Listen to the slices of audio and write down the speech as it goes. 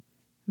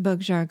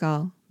Book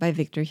by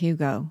Victor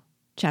Hugo,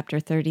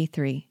 Chapter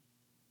 33.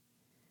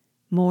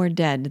 More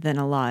dead than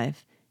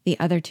alive, the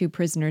other two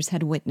prisoners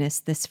had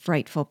witnessed this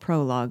frightful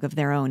prologue of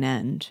their own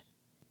end.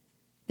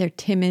 Their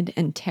timid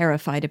and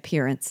terrified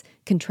appearance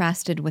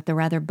contrasted with the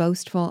rather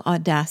boastful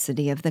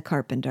audacity of the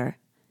carpenter.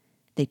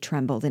 They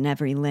trembled in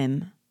every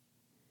limb.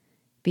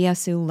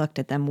 Biassou looked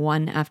at them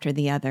one after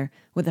the other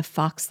with a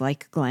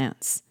fox-like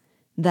glance.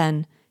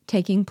 Then,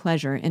 taking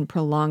pleasure in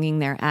prolonging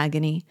their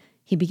agony,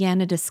 he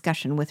began a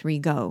discussion with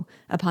Rigaud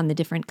upon the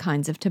different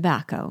kinds of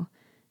tobacco,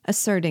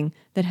 asserting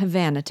that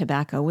Havana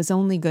tobacco was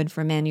only good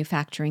for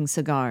manufacturing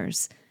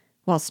cigars,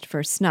 whilst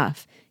for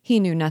snuff he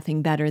knew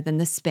nothing better than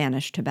the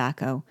Spanish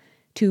tobacco,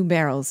 2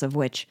 barrels of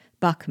which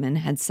Buckman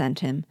had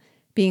sent him,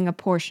 being a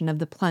portion of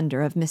the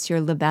plunder of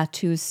Monsieur Le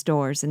Batou's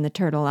stores in the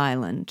Turtle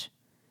Island.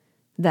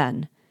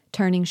 Then,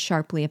 turning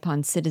sharply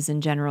upon Citizen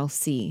General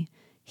C,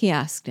 he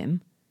asked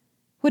him,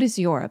 "What is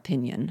your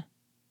opinion?"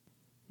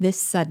 This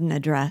sudden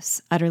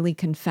address utterly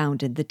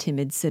confounded the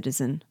timid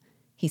citizen.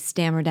 He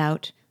stammered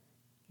out,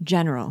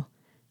 "General,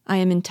 I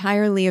am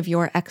entirely of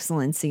your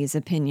Excellency's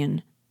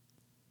opinion."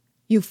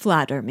 "You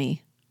flatter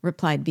me,"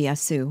 replied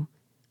Biassou.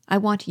 "I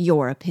want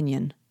your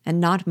opinion,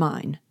 and not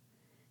mine.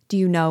 Do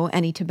you know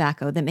any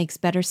tobacco that makes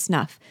better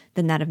snuff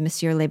than that of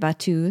Monsieur Le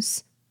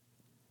Batou's?"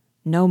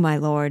 "No, my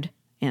lord,"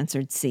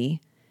 answered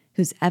C,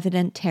 whose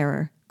evident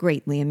terror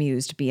greatly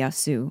amused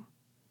Biassou.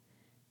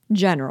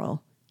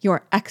 "General,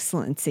 your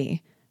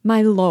Excellency,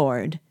 my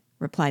lord,"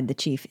 replied the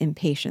chief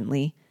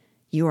impatiently,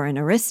 "you are an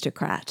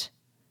aristocrat."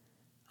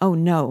 "Oh,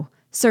 no,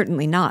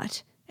 certainly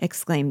not,"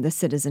 exclaimed the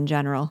citizen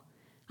general.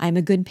 "I am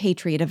a good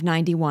patriot of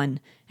 '91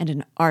 and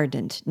an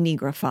ardent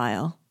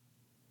negrophile."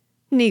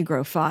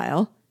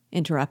 "Negrophile?"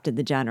 interrupted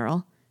the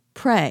general.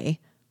 "Pray,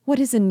 what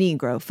is a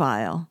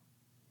negrophile?"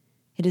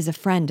 "It is a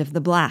friend of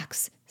the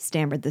blacks,"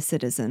 stammered the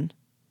citizen.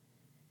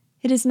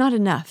 "It is not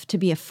enough to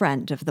be a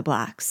friend of the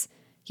blacks.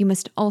 You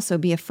must also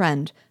be a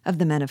friend of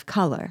the men of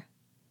color."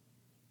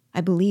 I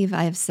believe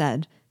I have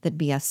said that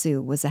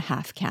Biassou was a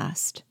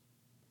half-caste.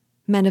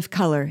 "Men of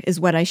color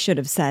is what I should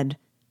have said,"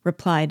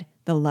 replied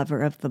the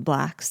lover of the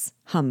blacks,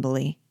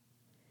 humbly.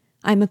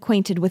 "I am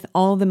acquainted with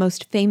all the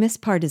most famous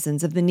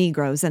partisans of the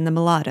Negroes and the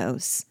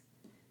mulattoes."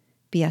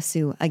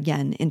 Biassou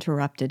again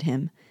interrupted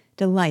him,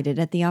 delighted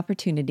at the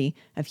opportunity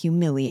of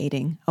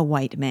humiliating a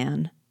white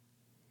man.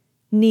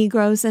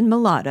 "Negroes and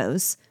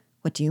mulattoes?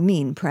 What do you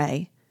mean,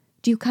 pray?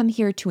 Do you come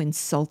here to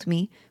insult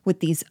me with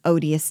these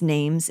odious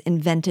names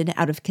invented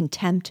out of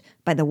contempt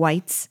by the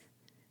whites?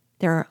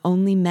 There are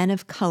only men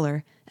of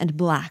color and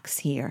blacks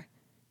here.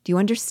 Do you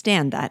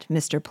understand that,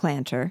 Mr.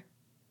 Planter?"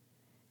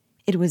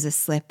 "It was a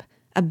slip,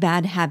 a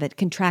bad habit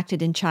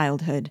contracted in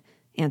childhood,"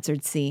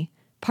 answered C.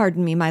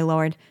 "Pardon me, my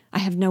lord, I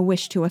have no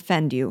wish to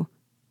offend you."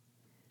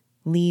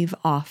 "Leave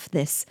off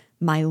this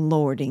my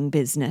lording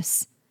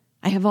business.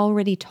 I have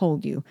already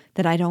told you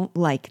that I don't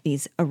like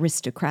these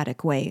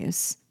aristocratic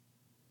ways."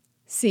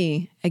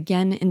 C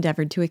again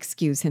endeavored to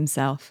excuse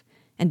himself,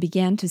 and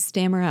began to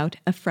stammer out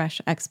a fresh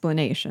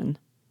explanation.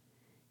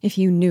 "If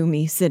you knew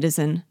me,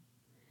 citizen—"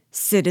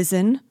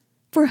 "Citizen?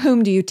 For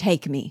whom do you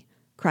take me?"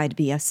 cried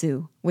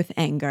Biassou, with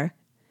anger.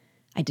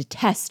 "I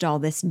detest all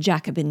this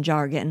Jacobin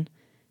jargon.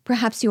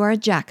 Perhaps you are a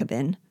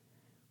Jacobin?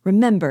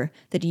 Remember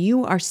that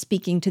you are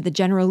speaking to the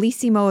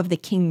Generalissimo of the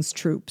King's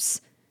troops.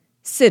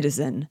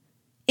 Citizen!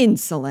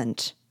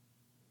 Insolent!"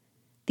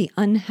 The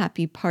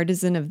unhappy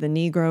partisan of the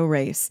Negro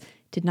race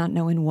did not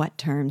know in what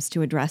terms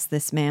to address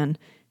this man,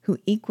 who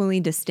equally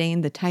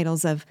disdained the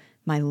titles of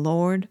my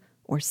lord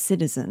or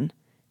citizen,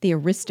 the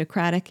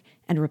aristocratic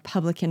and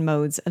republican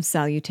modes of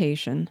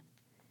salutation.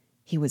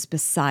 He was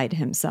beside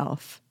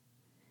himself.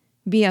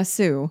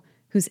 Biassou,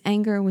 whose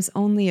anger was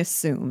only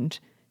assumed,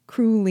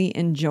 cruelly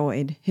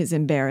enjoyed his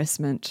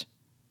embarrassment.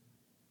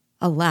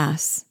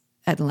 "Alas,"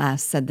 at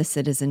last said the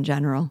citizen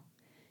general,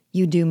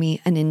 "you do me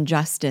an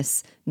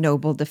injustice,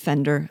 noble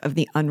defender of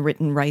the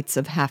unwritten rights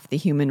of half the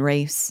human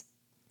race."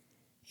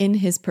 In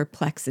his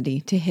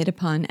perplexity to hit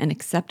upon an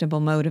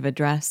acceptable mode of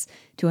address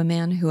to a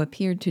man who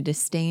appeared to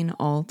disdain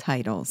all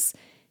titles,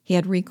 he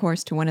had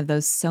recourse to one of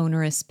those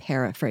sonorous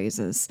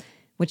paraphrases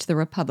which the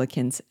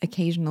Republicans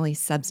occasionally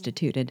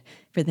substituted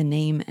for the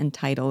name and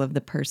title of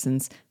the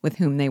persons with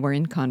whom they were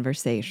in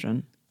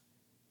conversation.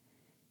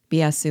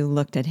 Biassou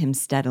looked at him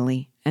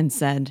steadily and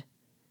said,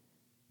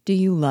 "Do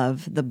you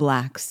love the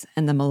blacks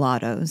and the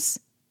mulattoes?"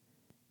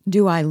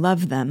 "Do I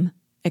love them?"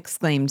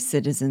 exclaimed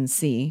Citizen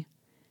C.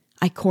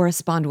 "I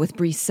correspond with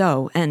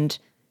Brissot and—"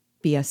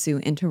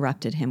 Biassou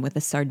interrupted him with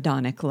a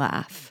sardonic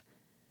laugh.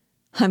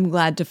 "I'm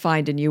glad to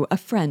find in you a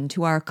friend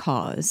to our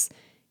cause.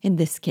 In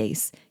this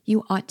case,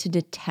 you ought to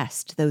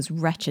detest those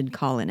wretched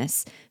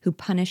colonists who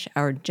punish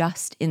our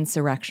just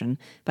insurrection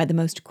by the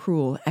most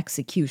cruel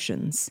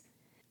executions.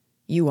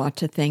 You ought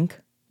to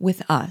think,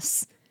 with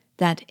us,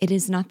 that it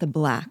is not the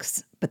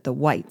blacks, but the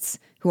whites,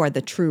 who are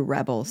the true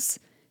rebels,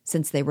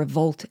 since they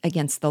revolt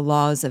against the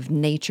laws of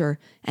nature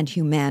and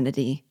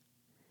humanity.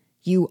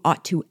 You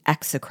ought to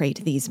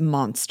execrate these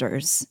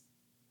monsters."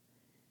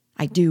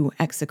 "I do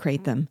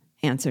execrate them,"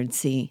 answered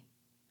C.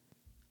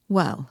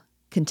 Well,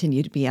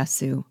 continued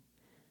Biassou,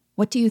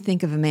 what do you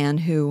think of a man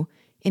who,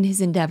 in his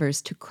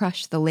endeavors to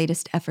crush the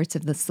latest efforts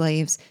of the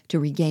slaves to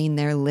regain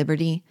their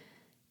liberty,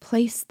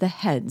 placed the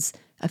heads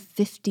of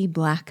 50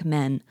 black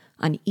men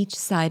on each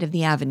side of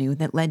the avenue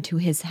that led to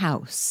his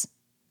house?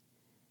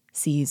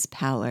 C's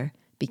pallor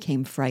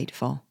became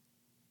frightful.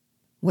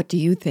 What do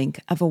you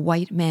think of a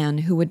white man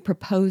who would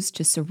propose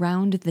to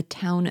surround the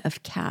town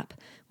of Cap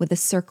with a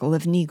circle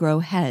of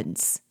Negro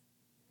heads?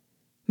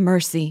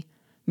 Mercy,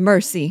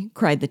 mercy,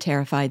 cried the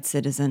terrified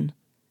citizen.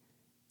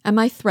 Am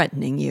I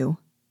threatening you?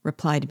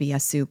 Replied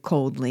Biassou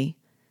coldly.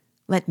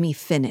 Let me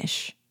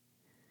finish.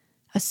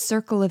 A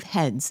circle of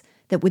heads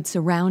that would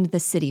surround the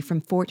city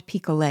from Fort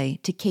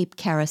Picolet to Cape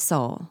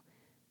Carasol.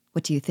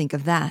 What do you think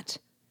of that?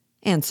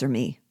 Answer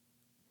me.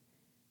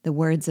 The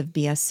words of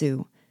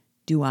Biassou,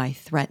 "Do I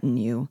threaten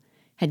you?"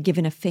 had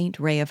given a faint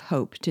ray of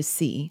hope to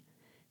C,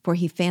 for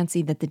he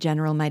fancied that the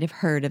general might have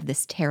heard of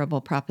this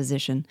terrible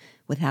proposition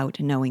without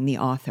knowing the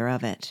author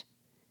of it.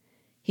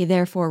 He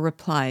therefore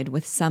replied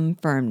with some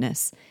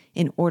firmness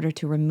in order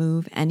to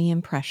remove any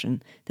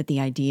impression that the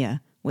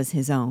idea was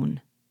his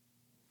own.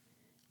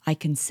 I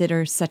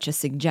consider such a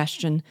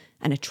suggestion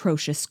an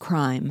atrocious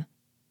crime.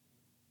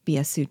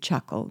 Biassou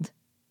chuckled.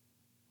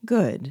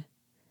 Good.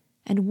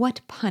 And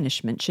what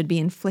punishment should be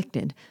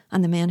inflicted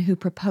on the man who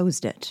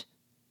proposed it?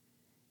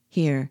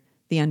 Here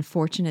the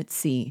unfortunate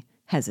C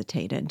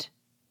hesitated.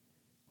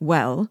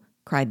 Well,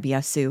 cried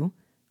Biassou,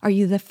 are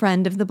you the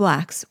friend of the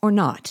blacks or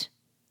not?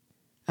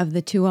 Of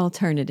the two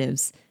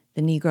alternatives,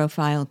 the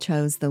Negrophile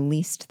chose the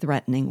least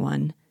threatening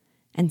one,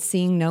 and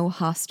seeing no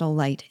hostile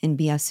light in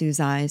Biassou's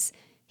eyes,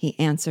 he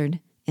answered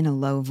in a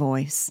low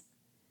voice,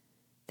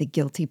 The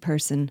guilty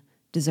person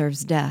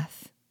deserves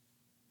death.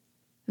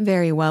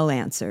 Very well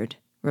answered,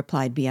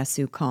 replied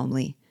Biassou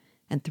calmly,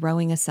 and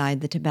throwing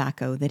aside the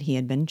tobacco that he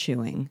had been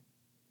chewing.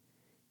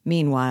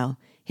 Meanwhile,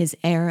 his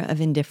air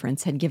of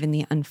indifference had given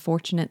the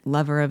unfortunate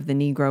lover of the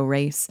Negro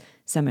race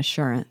some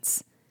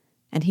assurance,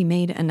 and he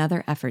made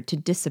another effort to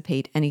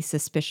dissipate any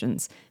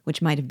suspicions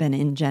which might have been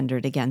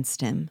engendered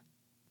against him.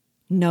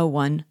 No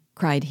one,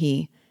 cried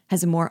he,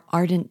 has a more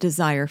ardent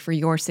desire for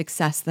your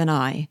success than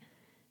I.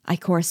 I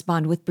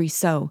correspond with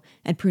Brissot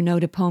and Pruneau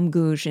de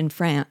Pomme-Gouge in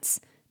France,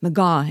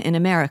 Magaw in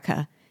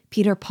America,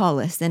 Peter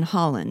Paulus in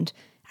Holland,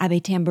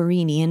 Abbé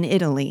Tamburini in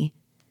Italy.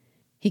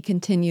 He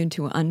continued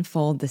to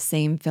unfold the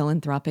same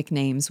philanthropic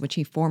names which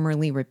he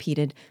formerly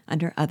repeated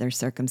under other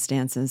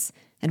circumstances,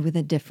 and with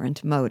a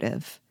different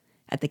motive,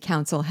 at the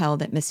council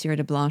held at Monsieur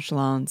de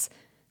Blanchelon's,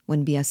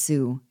 when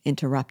Biassou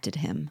interrupted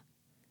him.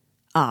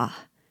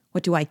 Ah,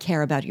 what do I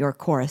care about your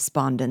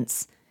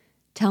correspondence?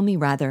 Tell me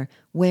rather,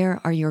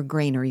 where are your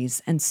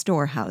granaries and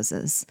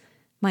storehouses?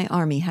 My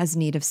army has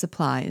need of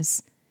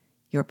supplies.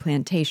 Your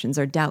plantations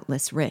are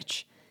doubtless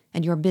rich,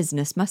 and your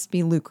business must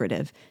be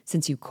lucrative,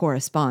 since you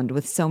correspond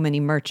with so many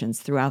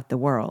merchants throughout the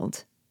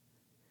world.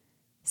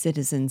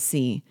 Citizen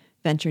C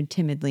ventured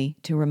timidly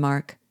to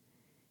remark,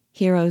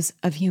 Heroes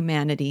of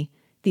humanity,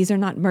 these are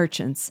not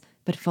merchants,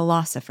 but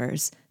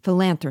philosophers,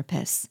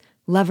 philanthropists,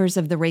 lovers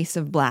of the race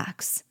of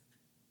blacks.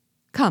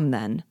 Come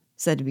then,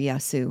 said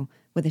Biassou,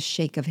 with a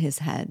shake of his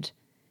head.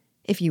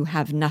 If you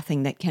have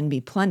nothing that can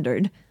be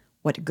plundered,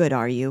 what good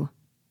are you?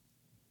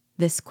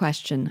 This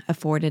question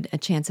afforded a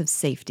chance of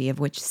safety of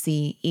which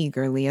C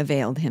eagerly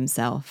availed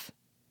himself.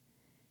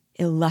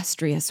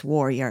 Illustrious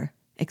warrior,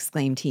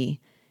 exclaimed he,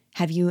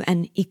 have you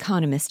an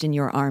economist in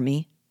your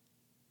army?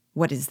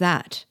 What is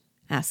that?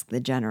 Asked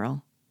the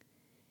general.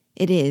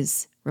 It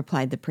is,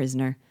 replied the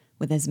prisoner,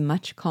 with as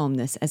much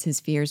calmness as his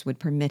fears would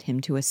permit him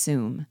to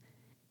assume.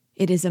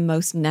 It is a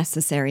most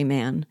necessary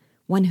man,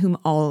 one whom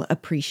all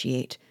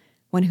appreciate,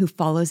 one who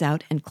follows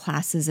out and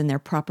classes in their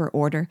proper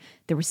order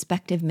the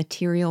respective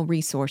material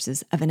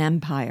resources of an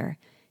empire,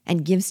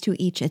 and gives to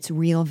each its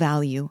real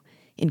value,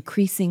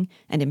 increasing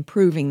and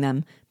improving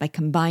them by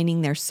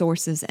combining their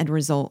sources and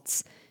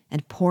results,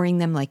 and pouring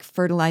them like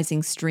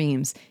fertilizing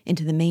streams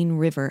into the main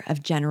river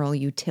of general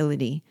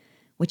utility,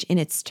 which in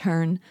its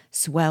turn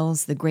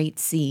swells the great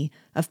sea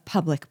of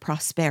public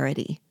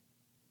prosperity.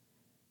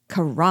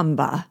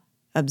 Caramba,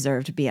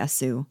 observed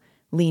Biassou,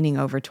 leaning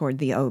over toward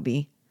the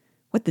Obi.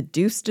 What the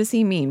deuce does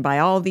he mean by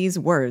all these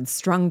words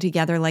strung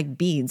together like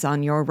beads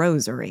on your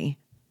rosary?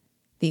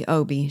 The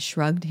Obi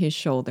shrugged his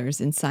shoulders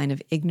in sign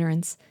of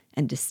ignorance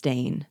and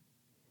disdain.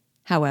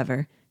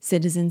 However,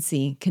 Citizen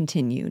C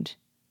continued.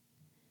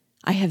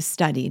 I have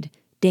studied,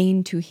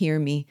 deign to hear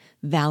me,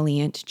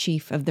 valiant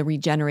chief of the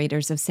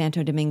regenerators of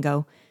Santo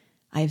Domingo.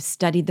 I have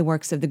studied the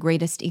works of the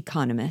greatest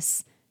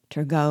economists,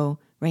 Turgot,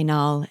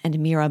 Raynal, and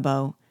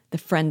Mirabeau, the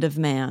friend of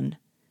man.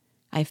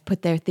 I have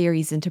put their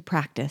theories into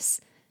practice.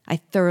 I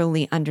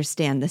thoroughly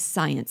understand the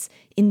science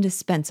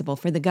indispensable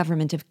for the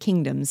government of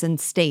kingdoms and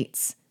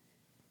states.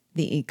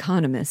 The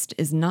economist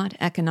is not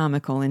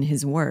economical in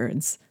his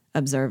words,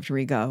 observed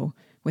Rigaud,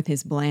 with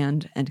his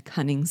bland and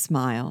cunning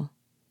smile.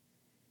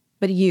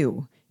 But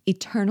you,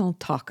 eternal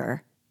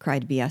talker,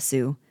 cried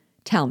Biassou,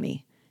 tell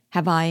me,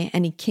 have I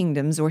any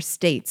kingdoms or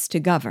states to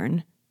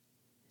govern?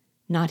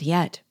 Not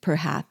yet,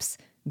 perhaps,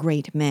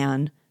 great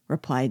man,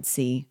 replied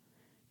C.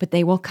 But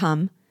they will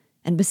come,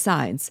 and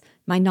besides,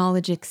 my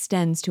knowledge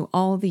extends to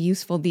all the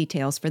useful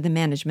details for the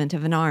management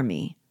of an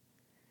army.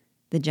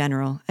 The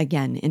general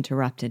again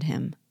interrupted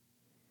him.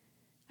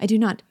 I do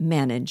not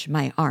manage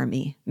my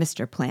army,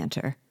 Mr.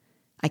 Planter.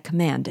 I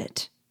command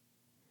it.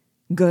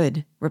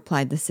 Good,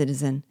 replied the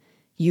citizen.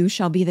 You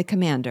shall be the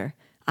commander.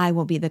 I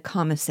will be the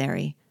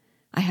commissary.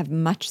 I have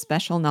much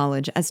special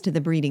knowledge as to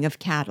the breeding of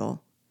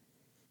cattle.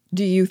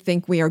 Do you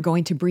think we are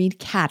going to breed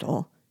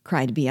cattle?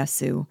 Cried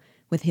Biassou,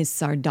 with his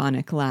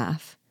sardonic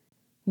laugh.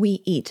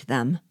 We eat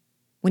them.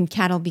 When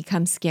cattle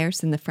become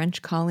scarce in the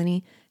French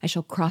colony, I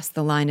shall cross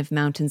the line of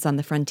mountains on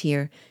the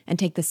frontier and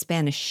take the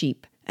Spanish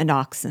sheep and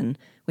oxen,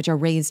 which are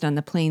raised on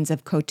the plains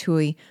of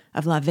Cotuí,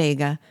 of La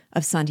Vega,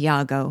 of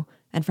Santiago,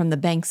 and from the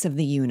banks of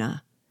the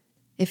Una.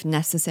 If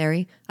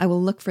necessary, I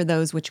will look for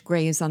those which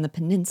graze on the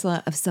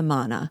peninsula of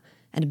Samana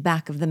and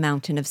back of the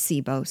mountain of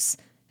Cebos,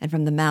 and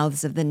from the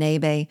mouths of the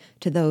Nebe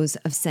to those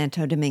of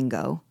Santo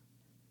Domingo.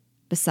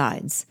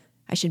 Besides,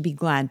 I should be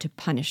glad to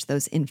punish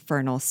those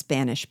infernal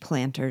Spanish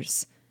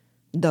planters,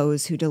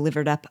 those who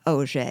delivered up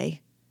Auger.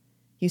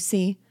 You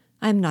see,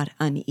 I am not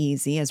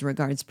uneasy as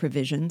regards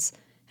provisions,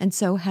 and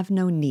so have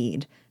no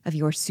need of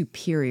your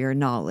superior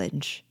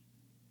knowledge.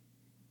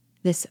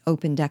 This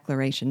open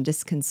declaration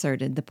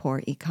disconcerted the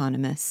poor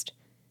economist.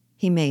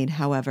 He made,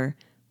 however,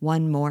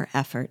 one more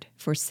effort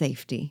for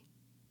safety.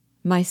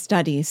 My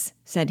studies,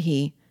 said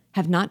he,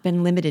 have not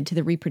been limited to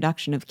the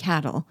reproduction of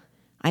cattle.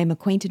 I am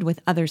acquainted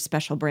with other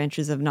special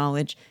branches of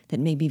knowledge that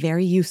may be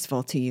very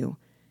useful to you.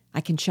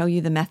 I can show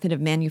you the method of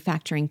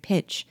manufacturing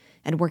pitch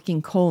and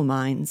working coal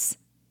mines.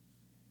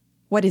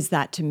 What is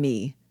that to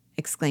me?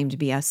 Exclaimed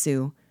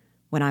Biassou.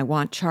 When I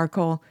want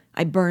charcoal,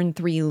 I burn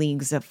 3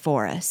 leagues of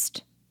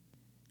forest.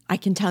 I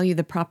can tell you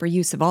the proper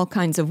use of all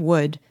kinds of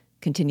wood,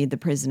 continued the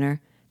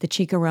prisoner, the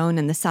chicarron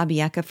and the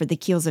sabieca for the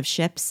keels of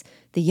ships,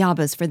 the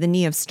yabas for the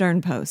knee of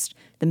sternpost,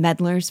 the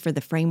medlars for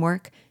the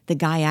framework, the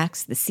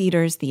gaiacs, the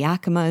cedars, the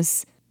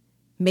acamas.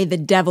 May the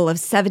devil of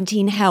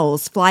 17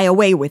 hells fly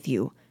away with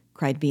you,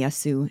 cried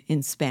Biassou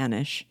in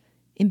Spanish,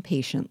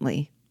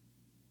 impatiently.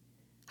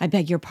 I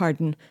beg your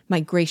pardon, my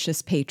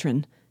gracious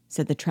patron,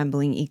 said the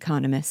trembling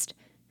economist,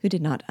 who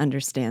did not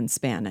understand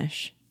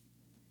Spanish.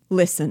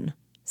 Listen,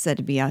 said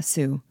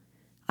Biassou.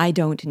 I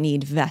don't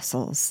need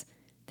vessels.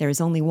 There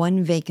is only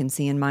one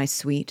vacancy in my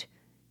suite.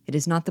 It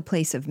is not the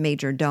place of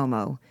major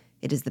domo.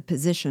 It is the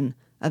position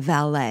of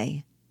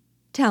valet.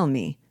 Tell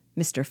me,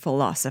 Mr.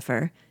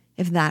 Philosopher,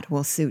 if that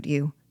will suit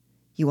you.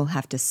 You will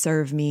have to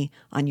serve me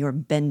on your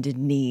bended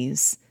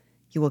knees.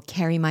 You will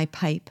carry my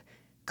pipe,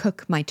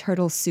 cook my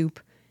turtle soup,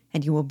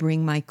 and you will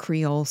bring my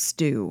Creole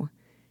stew,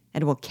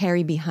 and will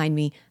carry behind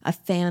me a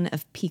fan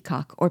of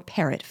peacock or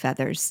parrot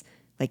feathers,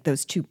 like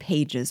those 2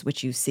 pages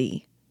which you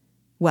see.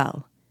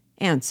 Well,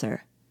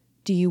 answer.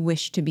 Do you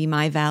wish to be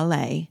my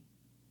valet?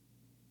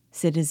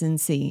 Citizen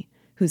C,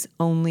 whose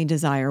only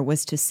desire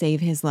was to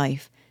save his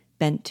life,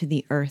 bent to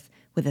the earth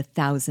with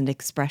 1,000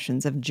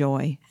 expressions of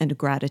joy and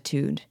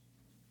gratitude.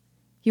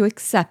 You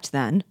accept,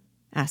 then?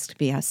 Asked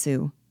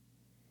Biassou.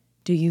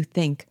 Do you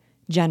think,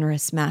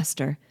 generous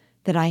master,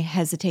 that I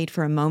hesitate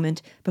for a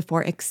moment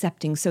before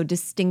accepting so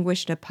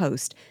distinguished a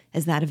post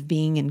as that of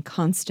being in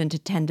constant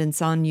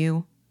attendance on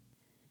you?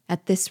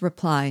 At this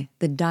reply,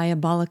 the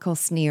diabolical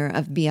sneer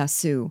of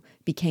Biassou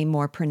became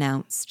more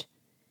pronounced.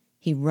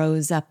 He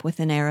rose up with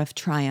an air of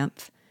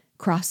triumph,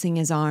 crossing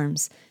his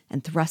arms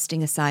and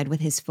thrusting aside with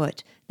his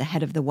foot the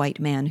head of the white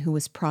man who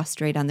was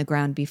prostrate on the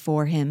ground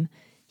before him.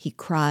 He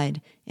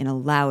cried in a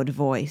loud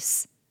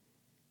voice,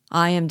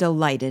 I am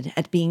delighted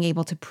at being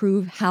able to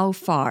prove how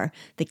far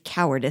the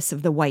cowardice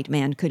of the white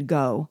man could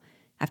go,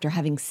 after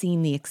having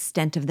seen the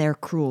extent of their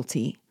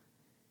cruelty.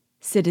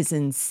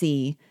 Citizen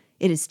C,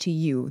 it is to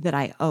you that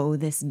I owe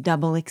this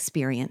double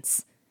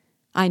experience.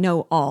 I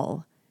know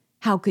all.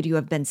 How could you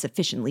have been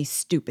sufficiently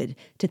stupid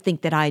to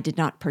think that I did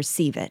not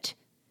perceive it?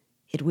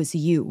 It was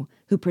you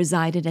who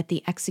presided at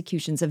the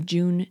executions of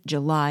June,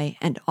 July,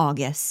 and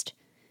August.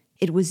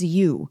 It was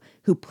you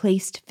who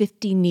placed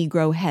 50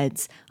 Negro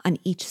heads on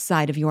each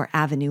side of your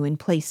avenue in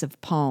place of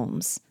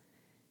palms.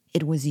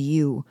 It was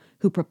you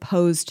who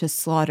proposed to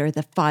slaughter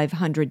the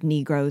 500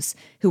 Negroes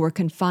who were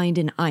confined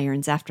in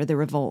irons after the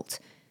revolt,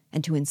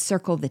 and to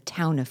encircle the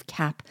town of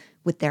Cap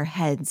with their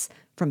heads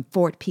from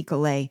Fort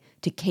Picolet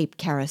to Cape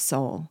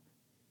Carasol.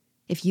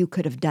 If you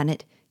could have done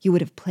it, you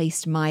would have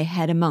placed my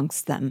head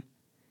amongst them.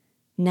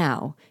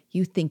 Now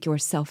you think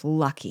yourself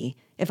lucky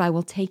if I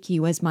will take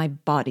you as my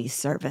body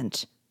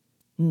servant.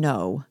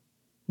 No,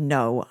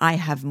 I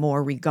have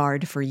more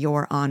regard for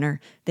your honor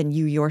than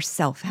you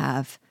yourself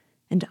have,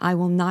 and I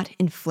will not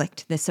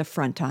inflict this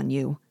affront on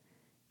you.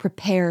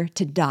 Prepare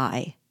to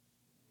die.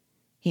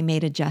 He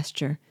made a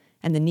gesture,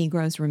 and the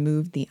Negroes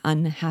removed the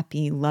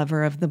unhappy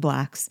lover of the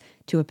blacks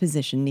to a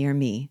position near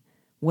me,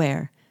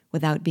 where,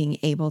 without being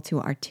able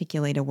to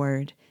articulate a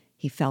word,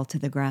 he fell to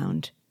the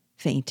ground,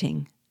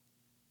 fainting.